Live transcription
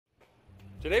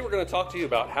Today we're going to talk to you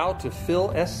about how to fill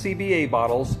SCBA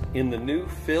bottles in the new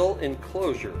fill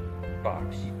enclosure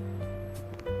box.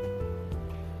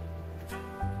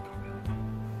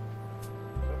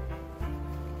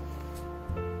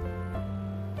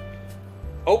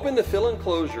 Open the fill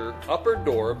enclosure upper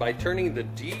door by turning the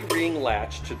D-ring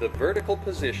latch to the vertical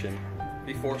position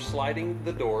before sliding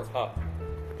the door up.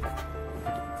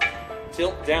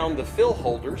 Tilt down the fill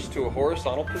holders to a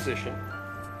horizontal position.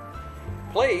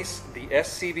 Place the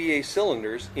SCBA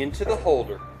cylinders into the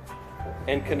holder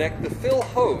and connect the fill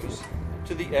hose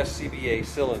to the SCBA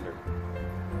cylinder.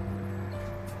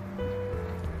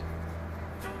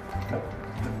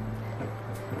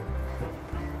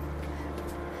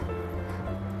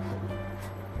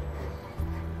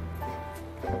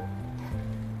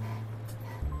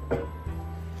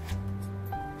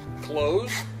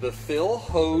 Close the fill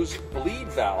hose bleed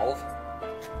valve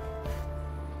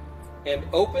and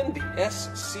open the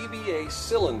SCBA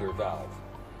cylinder valve.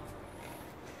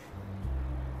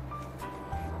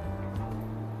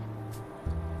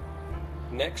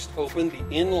 Next, open the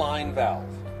inline valve.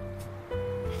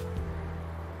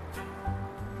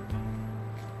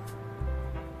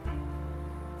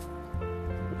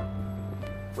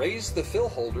 Raise the fill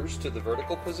holders to the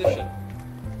vertical position.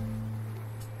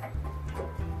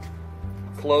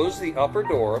 Close the upper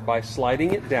door by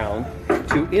sliding it down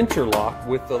to interlock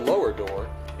with the lower door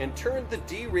and turn the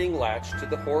D-ring latch to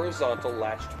the horizontal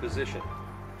latched position.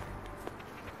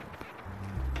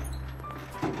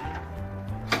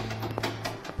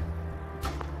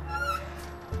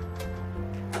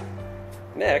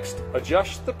 Next,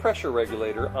 adjust the pressure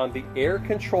regulator on the air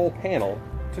control panel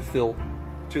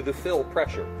to the fill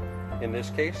pressure. In this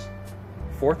case,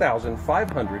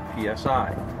 4,500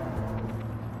 psi.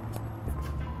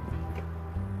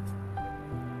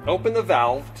 Open the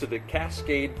valve to the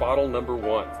Cascade bottle number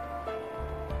 1.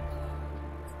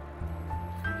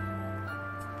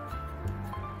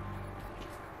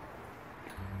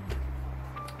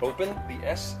 Open the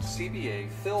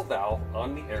SCBA fill valve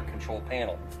on the air control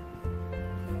panel.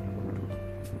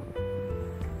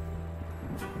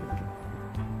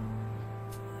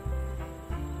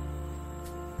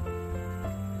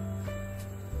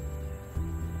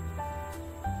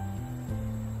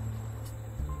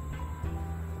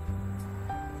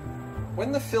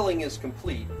 When the filling is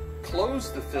complete,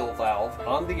 close the fill valve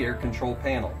on the air control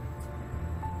panel.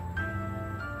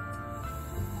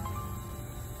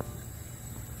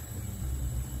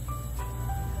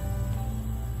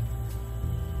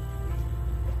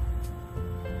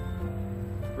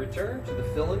 Return to the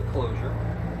fill enclosure,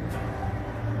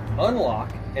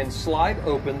 unlock and slide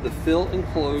open the fill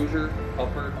enclosure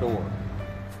upper door.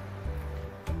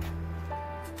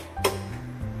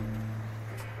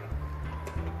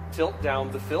 Tilt down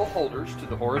the fill holders to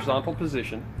the horizontal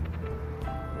position.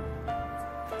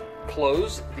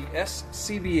 Close the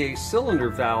SCBA cylinder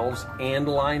valves and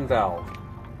line valve.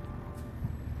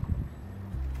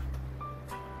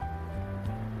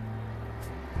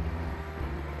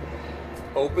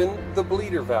 Open the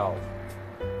bleeder valve.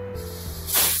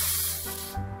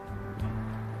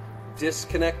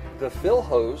 Disconnect the fill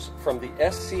hose from the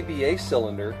SCBA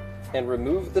cylinder and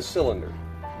remove the cylinder.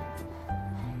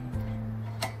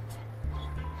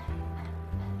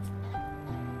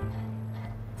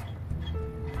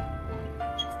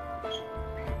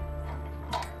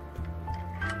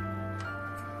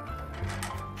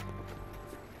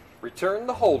 Return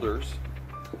the holders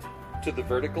to the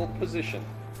vertical position.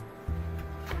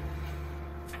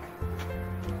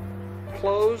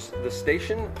 Close the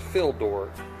station fill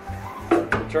door,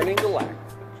 returning the latch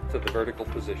to the vertical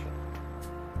position.